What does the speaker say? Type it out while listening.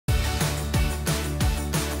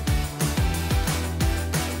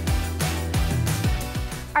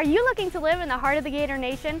Are you looking to live in the heart of the Gator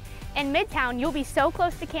Nation? In Midtown, you'll be so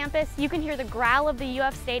close to campus, you can hear the growl of the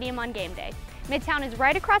UF Stadium on game day. Midtown is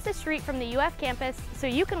right across the street from the UF campus, so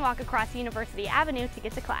you can walk across University Avenue to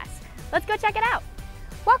get to class. Let's go check it out.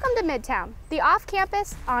 Welcome to Midtown, the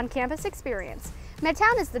off-campus, on-campus experience.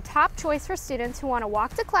 Midtown is the top choice for students who want to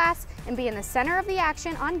walk to class and be in the center of the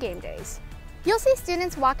action on game days. You'll see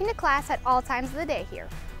students walking to class at all times of the day here.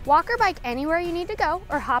 Walk or bike anywhere you need to go,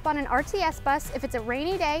 or hop on an RTS bus if it's a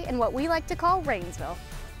rainy day in what we like to call Rainsville.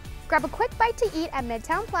 Grab a quick bite to eat at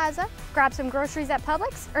Midtown Plaza, grab some groceries at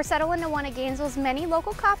Publix, or settle into one of Gainesville's many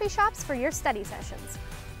local coffee shops for your study sessions.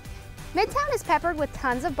 Midtown is peppered with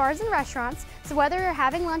tons of bars and restaurants, so whether you're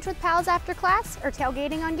having lunch with pals after class or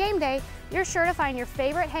tailgating on game day, you're sure to find your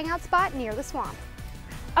favorite hangout spot near the swamp.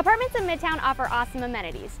 Apartments in Midtown offer awesome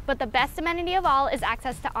amenities, but the best amenity of all is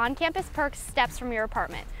access to on-campus perks steps from your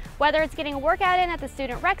apartment. Whether it's getting a workout in at the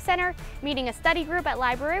Student Rec Center, meeting a study group at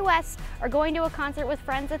Library West, or going to a concert with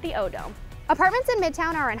friends at the O-Dome. Apartments in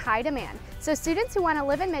Midtown are in high demand, so students who want to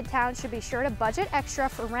live in Midtown should be sure to budget extra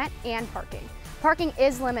for rent and parking. Parking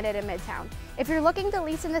is limited in Midtown. If you're looking to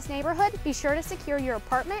lease in this neighborhood, be sure to secure your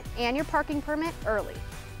apartment and your parking permit early.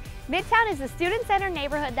 Midtown is the student-centered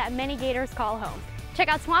neighborhood that many Gators call home. Check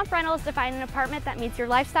out Swamp Rentals to find an apartment that meets your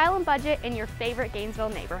lifestyle and budget in your favorite Gainesville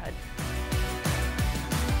neighborhood.